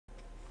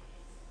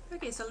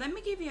Okay, so let me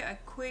give you a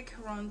quick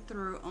run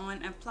through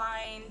on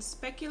applying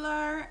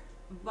specular,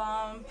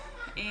 bump,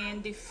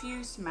 and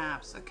diffuse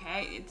maps.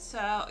 Okay, it's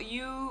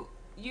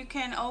you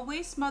can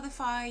always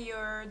modify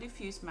your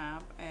diffuse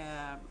map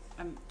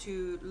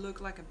to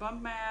look like a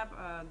bump map,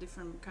 a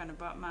different kind of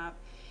bump map,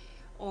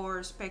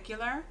 or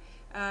specular.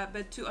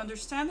 But to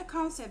understand the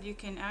concept, you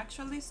can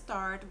actually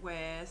start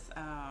with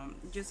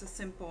just a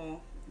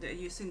simple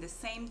using the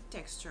same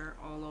texture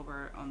all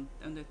over on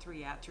the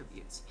three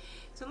attributes.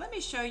 So let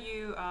me show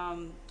you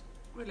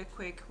really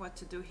quick what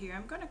to do here.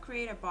 I'm going to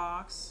create a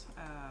box,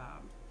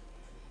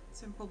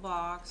 simple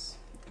box,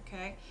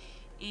 okay,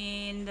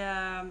 and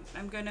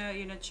I'm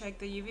gonna check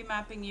the UV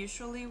mapping.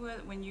 Usually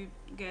when you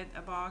get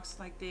a box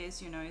like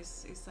this,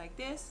 it's like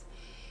this.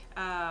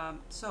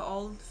 So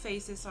all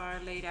faces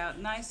are laid out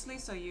nicely,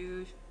 so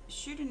you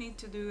shouldn't need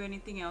to do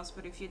anything else.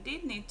 But if you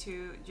did need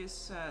to,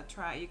 just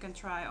you can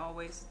try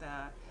always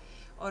the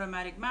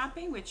automatic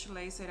mapping, which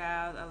lays it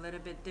out a little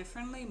bit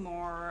differently,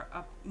 more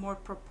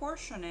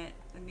proportionate.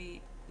 Let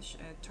me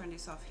turn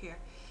this off here.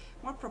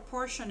 More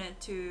proportionate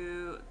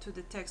to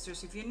the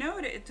textures. If you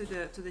notice,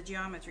 to the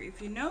geometry.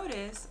 If you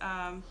notice,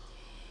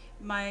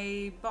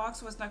 my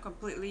box was not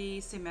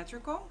completely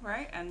symmetrical,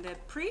 right? And the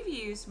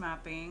previous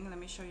mapping, let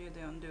me show you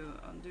the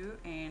undo,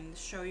 and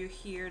show you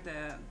here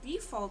the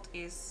default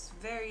is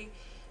very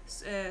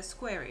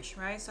squarish,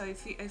 right? So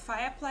if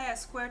I apply a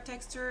square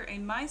texture, it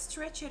might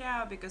stretch it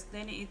out because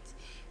then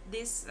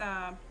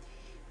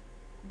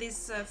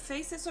these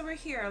faces over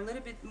here are a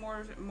little bit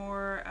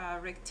more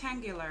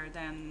rectangular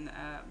than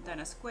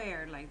a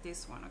square like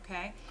this one,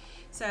 okay?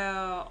 So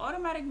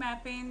automatic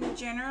mapping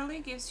generally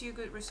gives you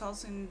good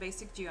results in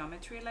basic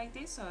geometry like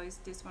this. So it's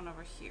this one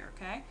over here,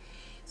 okay?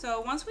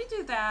 So once we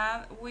do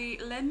that,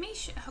 let me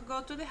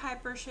go to the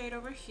hyper shade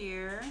over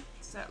here.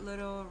 It's that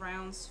little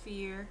round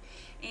sphere,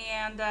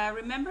 and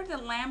remember the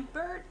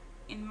Lambert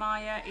in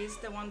Maya is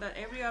the one that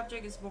every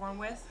object is born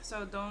with,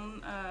 so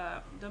don't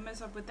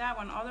mess up with that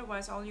one.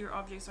 Otherwise all your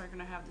objects are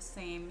gonna have the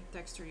same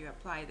texture you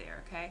apply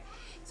there, okay?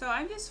 So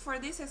I'm just, for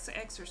this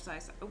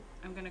exercise,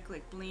 I'm gonna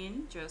click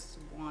blend just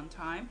one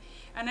time,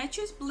 and I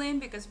choose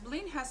blend because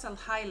blend has a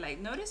highlight.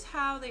 Notice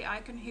how the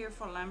icon here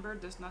for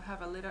Lambert does not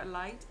have a little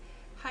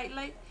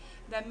highlight.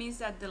 That means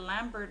that the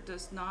Lambert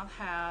does not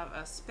have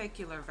a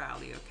specular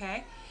value,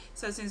 okay?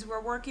 So since we're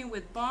working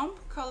with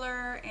bump,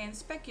 color, and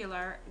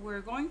specular,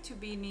 we're going to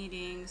be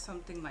needing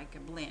something like a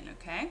blend,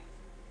 okay?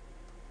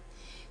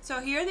 So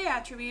here are the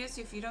attributes.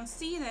 If you don't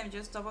see them,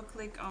 just double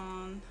click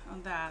on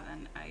that,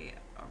 and I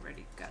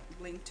already got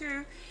blend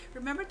too.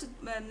 Remember to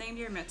name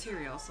your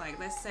materials, like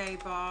let's say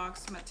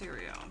box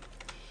material.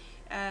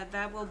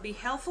 That will be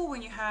helpful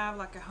when you have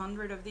like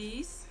 100 of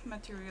these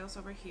materials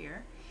over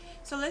here.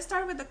 So let's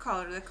start with the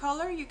color. The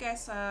color you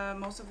guys,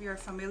 most of you are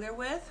familiar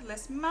with.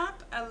 Let's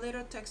map a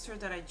little texture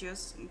that I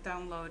just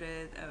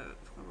downloaded,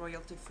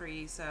 royalty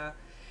free. So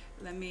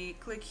let me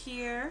click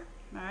here,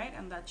 all right,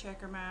 on that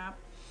checker map.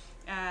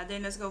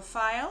 Then let's go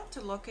file to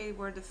locate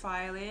where the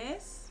file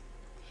is.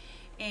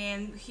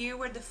 And here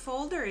where the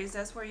folder is,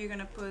 that's where you're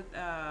gonna put,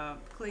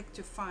 click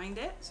to find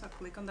it. So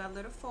click on that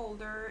little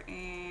folder,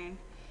 and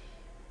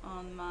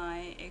on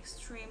my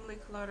extremely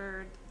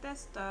cluttered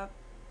desktop,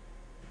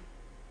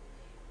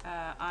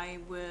 I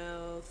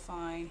will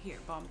find here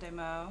bomb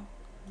demo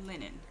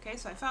linen. Okay,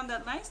 so I found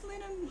that nice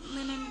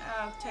linen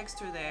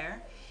texture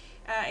there.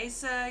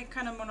 It's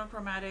kind of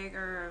monochromatic,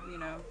 or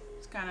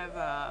it's kind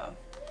of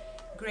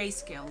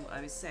grayscale,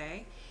 I would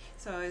say.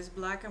 So it's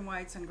black and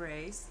whites and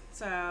grays.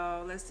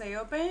 So let's say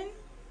open,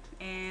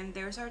 and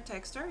there's our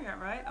texture, yeah,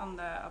 right,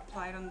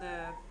 applied on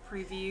the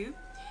preview.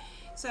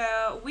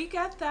 So we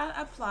got that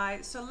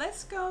applied. So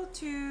let's go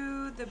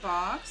to the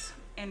box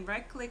and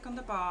right click on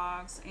the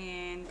box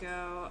and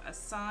go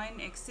assign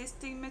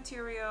existing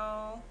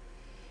material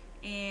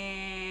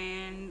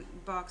and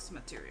box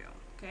material.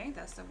 Okay,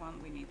 that's the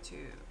one we need to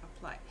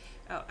apply.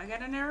 Oh, I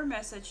got an error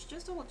message.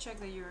 Just double check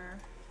that you're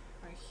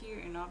right here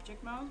in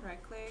object mode.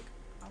 Right click,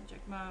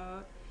 object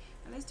mode,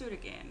 and let's do it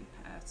again.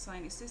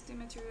 Assign existing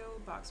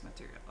material, box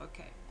material.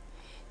 Okay,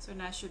 so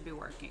now it should be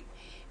working.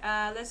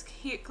 Let's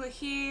click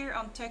here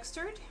on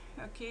textured.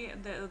 Okay,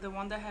 the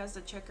one that has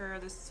the checker,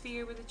 the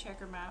sphere with the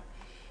checker map,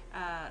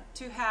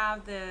 to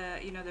have the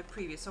the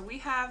preview. So we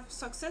have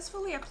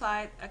successfully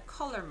applied a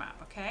color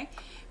map. Okay,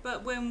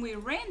 but when we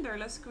render,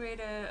 let's create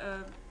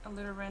a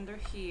little render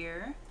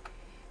here.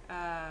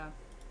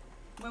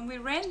 When we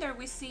render,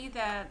 we see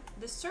that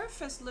the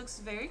surface looks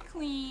very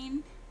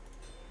clean,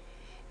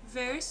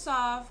 very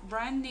soft,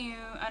 brand new,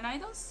 and I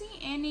don't see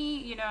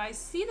any, I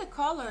see the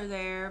color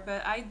there,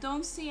 but I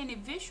don't see any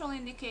visual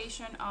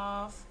indication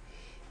of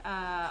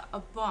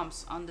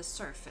bumps on the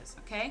surface.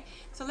 Okay,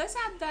 so let's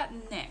add that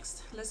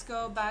next. Let's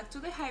go back to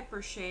the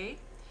hyper shade,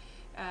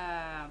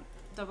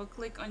 double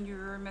click on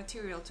your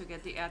material to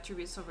get the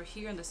attributes over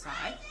here on the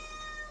side,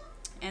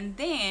 and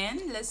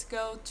then let's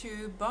go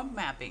to bump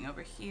mapping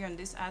over here on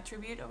this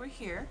attribute over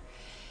here.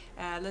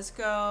 Let's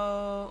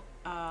go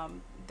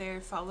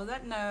there, follow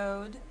that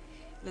node.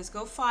 Let's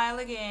go file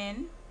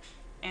again,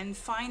 and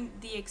find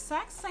the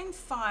exact same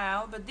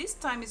file, but this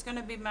time it's going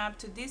to be mapped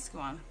to this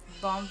one,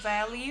 bump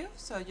value.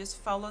 So just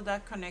follow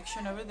that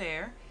connection over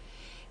there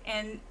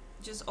and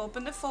just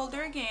open the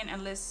folder again,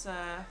 and let's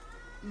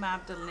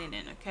map the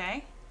linen.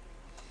 Okay,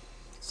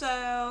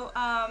 so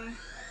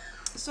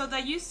so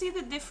that you see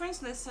the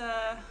difference, let's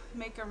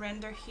make a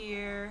render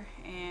here,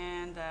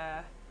 and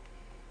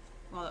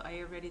well, I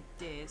already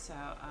did, so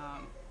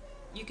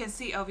you can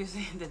see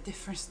obviously the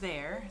difference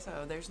there.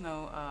 So there's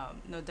no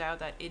doubt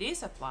that it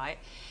is applied.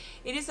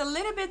 It is a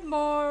little bit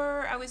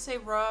more, I would say,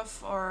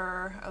 rough,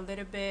 or a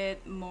little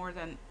bit more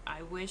than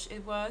I wish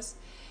it was.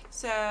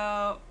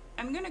 So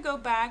I'm gonna go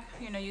back,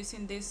 you know,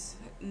 using this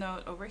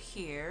node over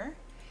here,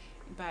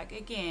 back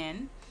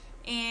again,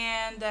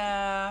 and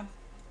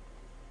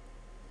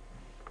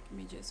give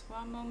me just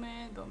one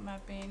moment. Bump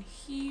mapping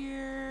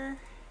here.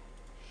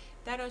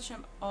 That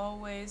option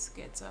always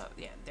gets up.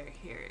 Yeah, they're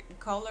here.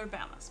 Color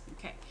balance.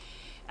 Okay.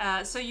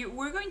 So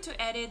we're going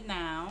to edit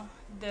now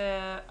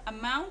the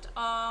amount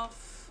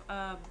of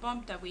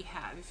bump that we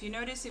have. If you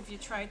notice, if you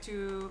try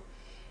to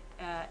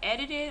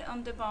edit it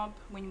on the bump,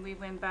 when we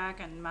went back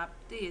and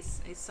mapped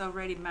this, it's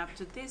already mapped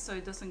to this, so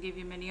it doesn't give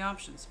you many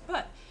options.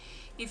 But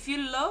if you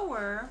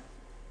lower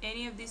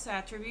any of these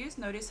attributes,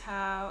 notice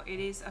how it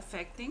is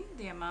affecting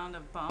the amount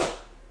of bump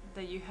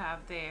that you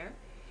have there.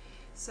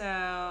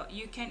 So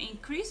you can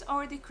increase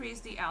or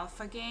decrease the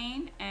alpha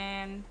gain,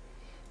 and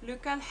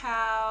look at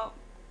how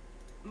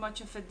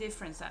much of a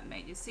difference that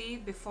made. You see,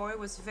 before it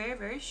was very,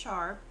 very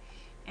sharp,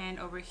 and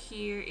over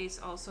here is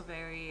also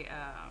very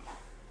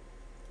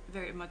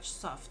very much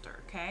softer.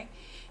 Okay,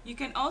 you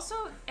can also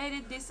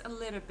edit this a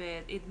little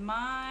bit. It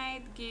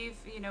might give,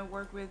 you know,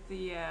 work with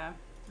the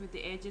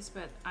edges,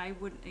 but I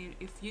would,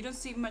 if you don't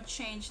see much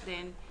change,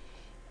 then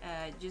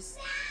just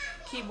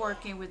keep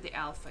working with the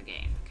alpha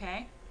gain.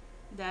 Okay,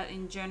 that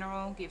in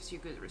general gives you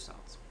good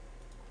results.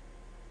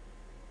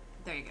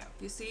 There you go.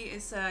 You see,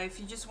 it's if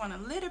you just want a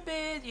little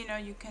bit, you know,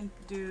 you can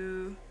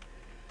do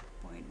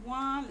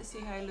 0.1. Let's see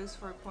how it looks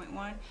for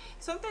 0.1.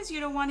 Sometimes you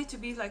don't want it to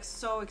be like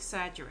so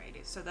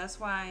exaggerated, so that's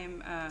why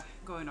I'm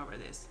going over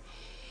this.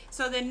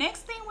 So the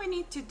next thing we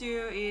need to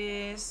do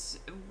is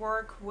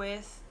work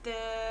with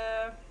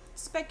the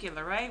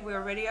specular, right? We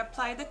already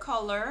applied the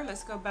color.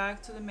 Let's go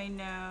back to the main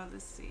node.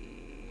 Let's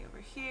see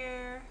over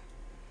here.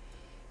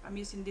 I'm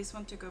using this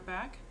one to go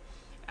back.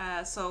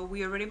 So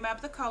we already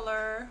mapped the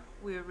color.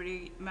 We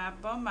already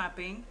mapped bump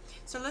mapping.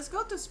 So let's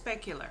go to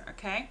specular,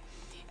 okay?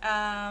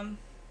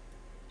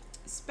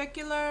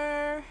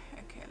 Specular,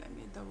 okay, let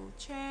me double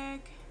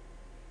check.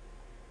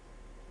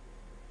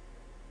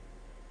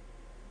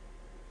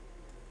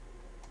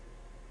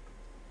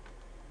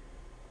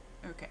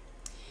 Okay,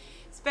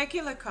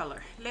 specular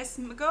color. Let's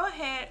go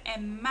ahead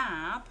and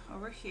map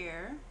over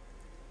here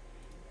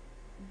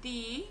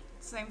the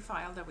same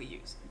file that we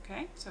used.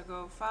 Okay, so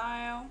go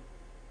file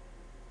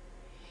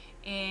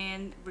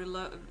and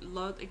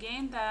load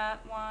again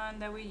that one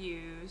that we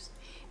used,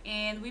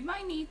 and we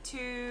might need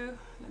to,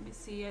 let me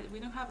see it, we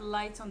don't have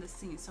lights on the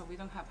scene, so we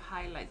don't have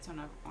highlights on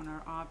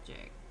our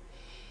object.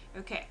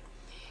 Okay,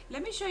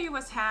 let me show you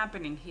what's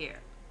happening here.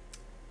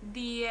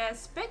 The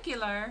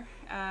specular,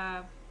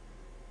 let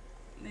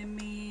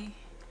me,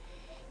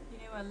 you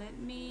know what, let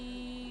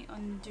me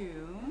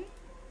undo.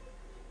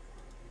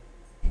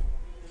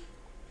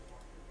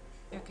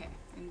 Okay,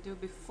 and do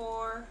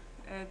before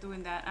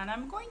doing that, and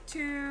I'm going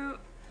to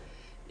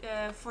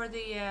for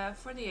the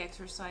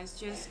exercise,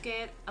 just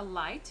get a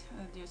light,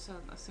 just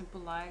a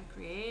simple light,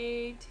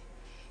 create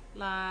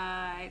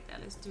light,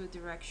 let's do a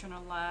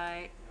directional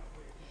light,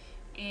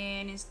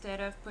 and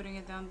instead of putting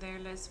it down there,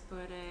 let's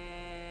put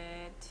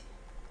it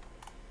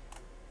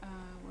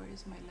where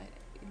is my light?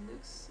 It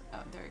looks, oh,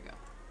 there you go.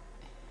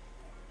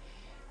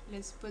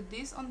 Let's put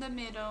this on the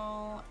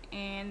middle,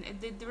 and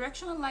the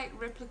directional light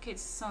replicates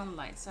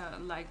sunlight, so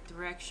like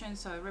direction,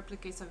 so it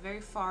replicates a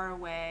very far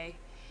away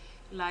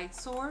light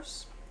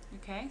source.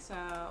 Okay, so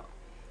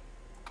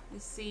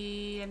let's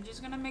see, I'm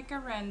just gonna make a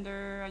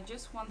render. I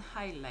just want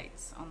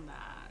highlights on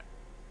that.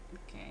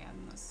 Okay,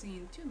 I'm not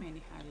seeing too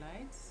many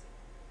highlights.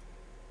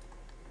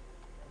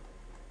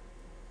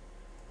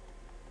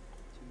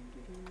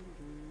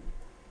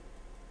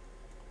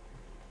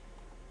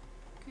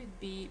 Could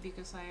be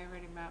because I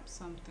already mapped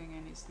something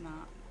and it's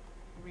not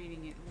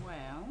reading it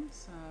well.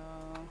 So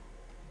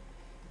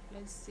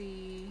let's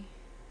see.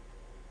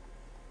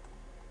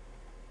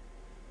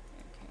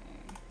 Okay,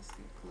 let's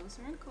get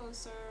closer and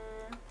closer.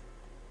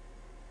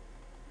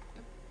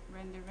 Yep.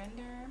 Render.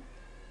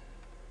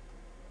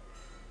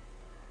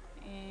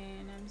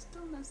 And I'm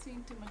still not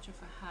seeing too much of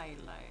a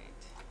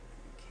highlight.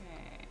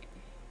 Okay.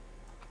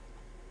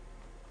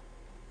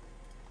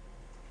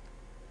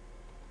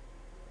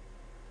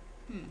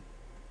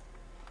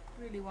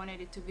 Really wanted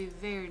it to be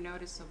very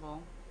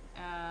noticeable.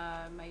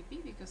 Might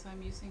be because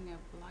I'm using a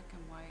black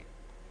and white,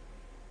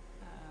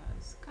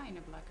 it's kind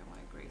of black and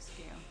white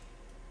grayscale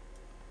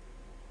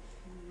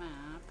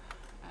map.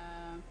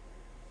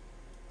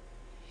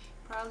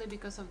 Probably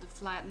because of the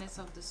flatness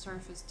of the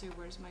surface too.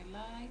 Where's my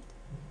light?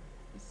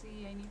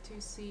 See, I need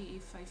to see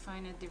if I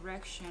find a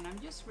direction. I'm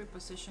just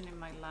repositioning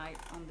my light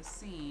on the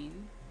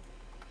scene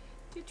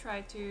to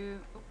try to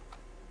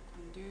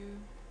undo,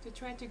 to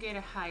try to get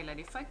a highlight.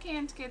 If I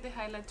can't get the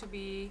highlight to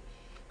be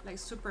like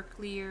super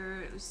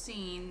clear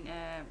scene,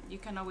 you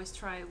can always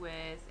try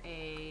with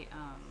a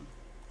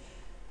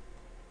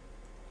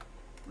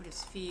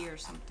sphere or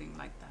something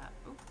like that.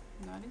 Oh,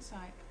 not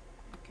inside.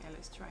 Okay,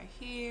 let's try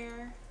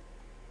here.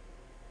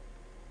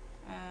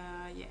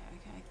 Yeah,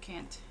 I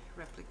can't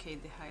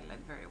replicate the highlight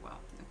very well.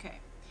 Okay.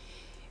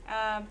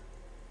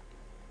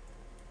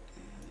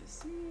 Let's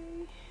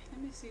see.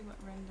 Let me see what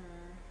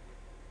render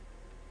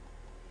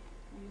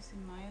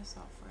using Maya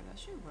software. That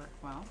should work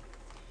well.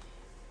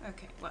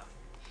 Okay, well,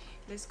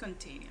 let's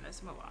continue.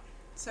 Let's move on.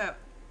 So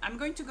I'm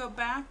going to go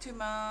back to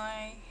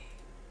my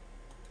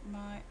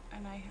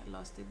and I had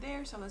lost it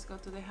there. So let's go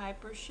to the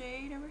hyper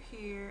shade over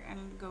here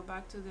and go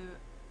back to the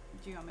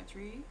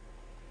geometry.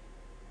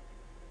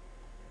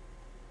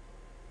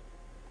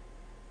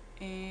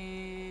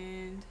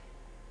 And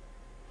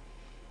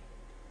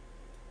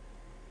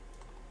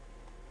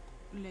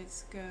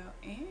let's go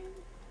in.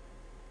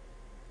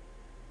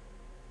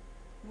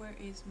 Where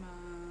is my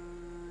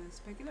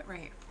specular? Right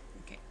here.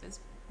 Okay, let's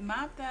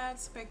map that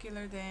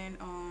specular then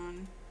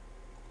on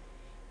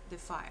the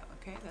file.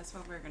 Okay, that's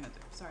what we're gonna do.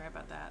 Sorry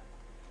about that.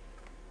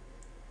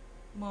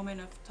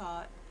 Moment of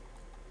thought.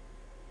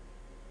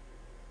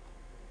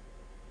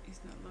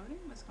 It's not loading.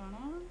 What's going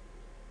on?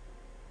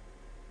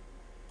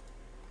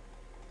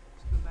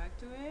 Let's go back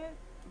to it.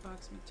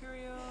 Box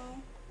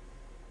material.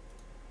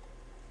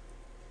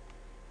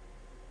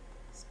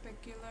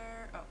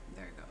 Specular. Oh,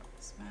 there you go.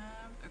 It's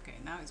mapped. Okay,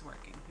 now it's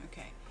working.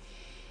 Okay.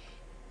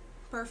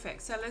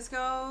 Perfect. So let's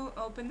go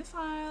open the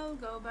file,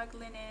 go back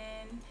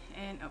linen,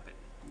 and open.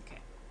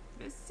 Okay.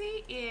 Let's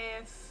see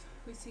if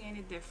we see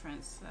any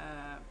difference.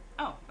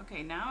 Oh,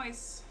 okay. Now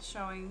it's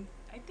showing.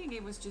 I think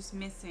it was just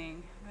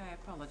missing. I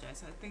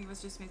apologize. I think it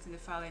was just missing the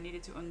file. I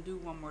needed to undo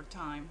one more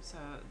time so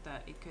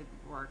that it could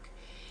work.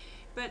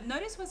 But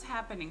notice what's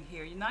happening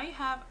here. Now you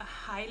have a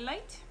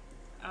highlight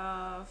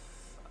of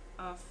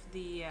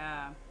the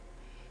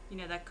you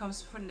know, that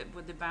comes from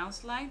with the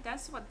bounce light.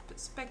 That's what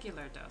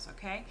Specular does,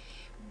 okay?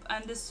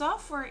 And the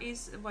software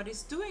is, what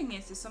it's doing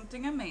is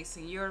something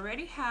amazing. You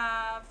already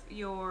have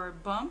your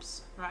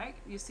bumps, right?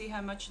 You see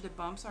how much the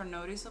bumps are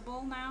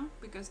noticeable now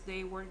because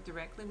they work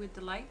directly with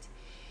the light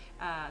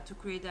to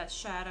create that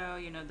shadow,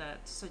 you know,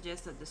 that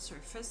suggests that the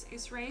surface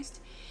is raised.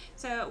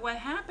 So what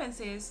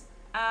happens is,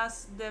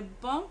 as the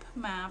bump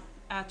map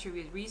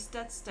attribute reads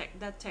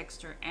that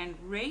texture and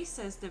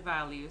raises the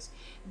values,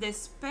 the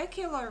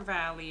specular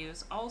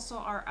values also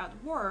are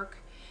at work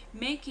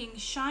making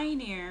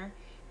shinier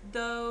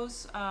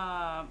those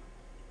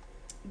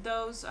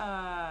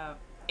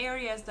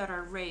areas that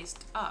are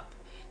raised up.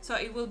 So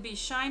it will be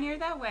shinier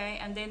that way,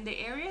 and then the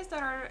areas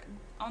that are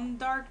on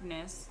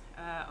darkness,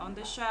 on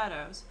the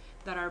shadows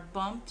that are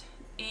bumped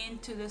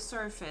into the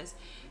surface,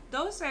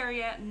 those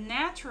areas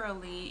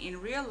naturally in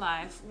real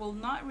life will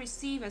not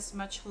receive as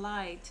much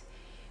light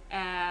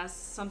as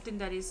something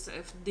that is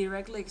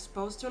directly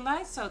exposed to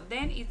light. So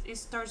then it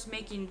starts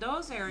making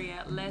those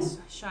areas less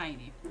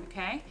shiny.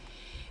 Okay,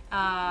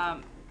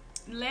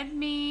 let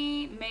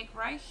me make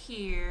right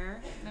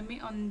here, let me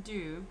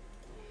undo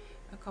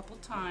a couple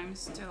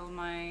times till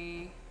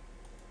my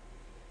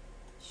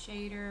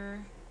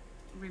shader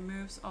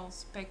removes all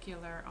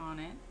specular on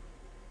it.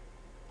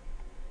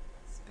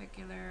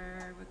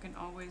 Specular, we can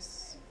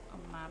always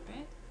map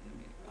it. Let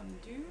me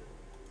undo.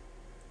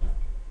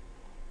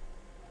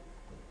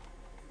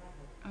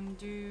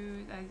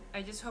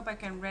 I just hope I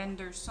can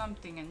render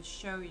something and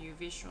show you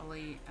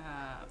visually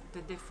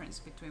the difference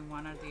between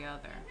one or the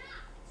other.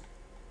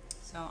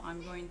 So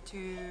I'm going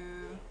to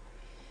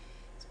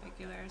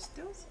specular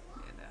still.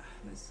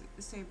 Let's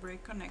say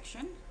break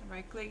connection.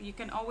 Right click. You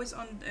can always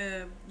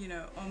you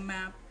know,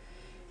 unmap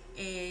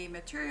a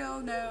material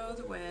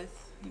node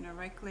with, you know,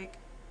 right click,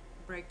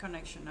 break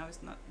connection. Now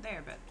it's not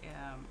there, but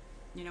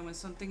you know, when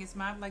something is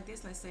mapped like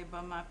this, let's say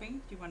bump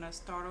mapping, you want to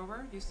start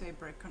over, you say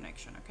break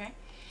connection. Okay.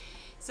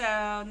 So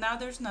now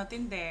there's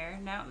nothing there.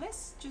 Now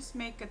let's just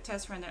make a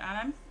test render, and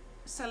I'm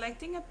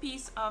selecting a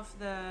piece of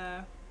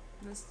the,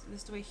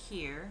 let's do it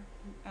here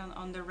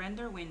on the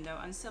render window,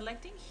 and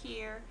selecting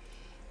here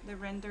the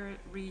render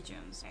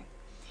regions. Okay.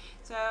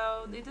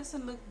 So it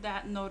doesn't look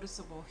that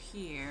noticeable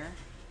here.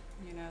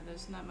 You know,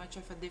 there's not much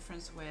of a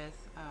difference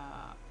with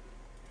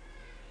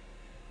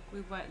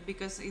what,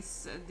 because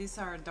it's these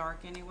are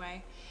dark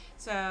anyway.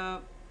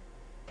 So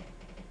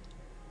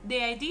the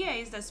idea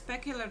is that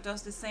specular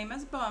does the same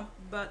as bump,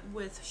 but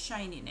with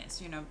shininess.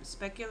 You know,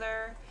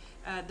 specular,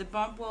 the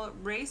bump will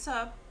raise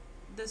up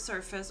the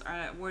surface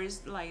where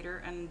it's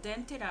lighter and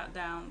dent it out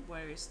down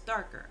where it's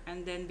darker.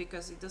 And then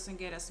because it doesn't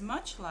get as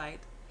much light,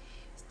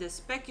 the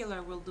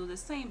specular will do the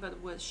same, but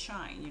with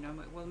shine. You know,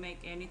 it will make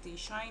anything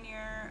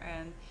shinier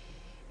and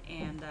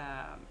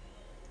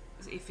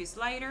if it's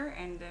lighter,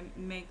 and then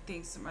make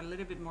things a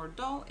little bit more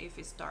dull if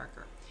it's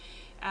darker.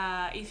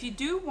 If you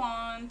do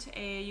want,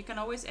 you can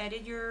always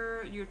edit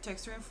your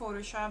texture in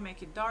Photoshop,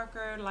 make it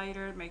darker,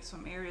 lighter, make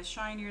some areas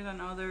shinier than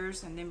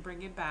others, and then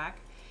bring it back.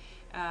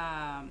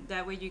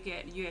 That way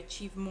you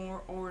achieve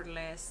more or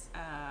less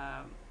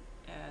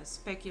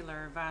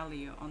specular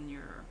value on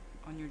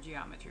your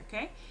geometry.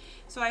 Okay,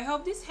 so I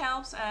hope this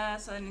helps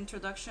as an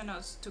introduction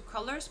to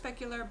color,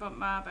 specular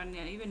map, and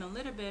even a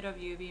little bit of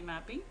UV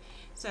mapping.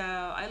 So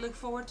I look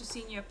forward to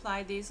seeing you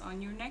apply this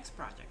on your next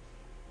project.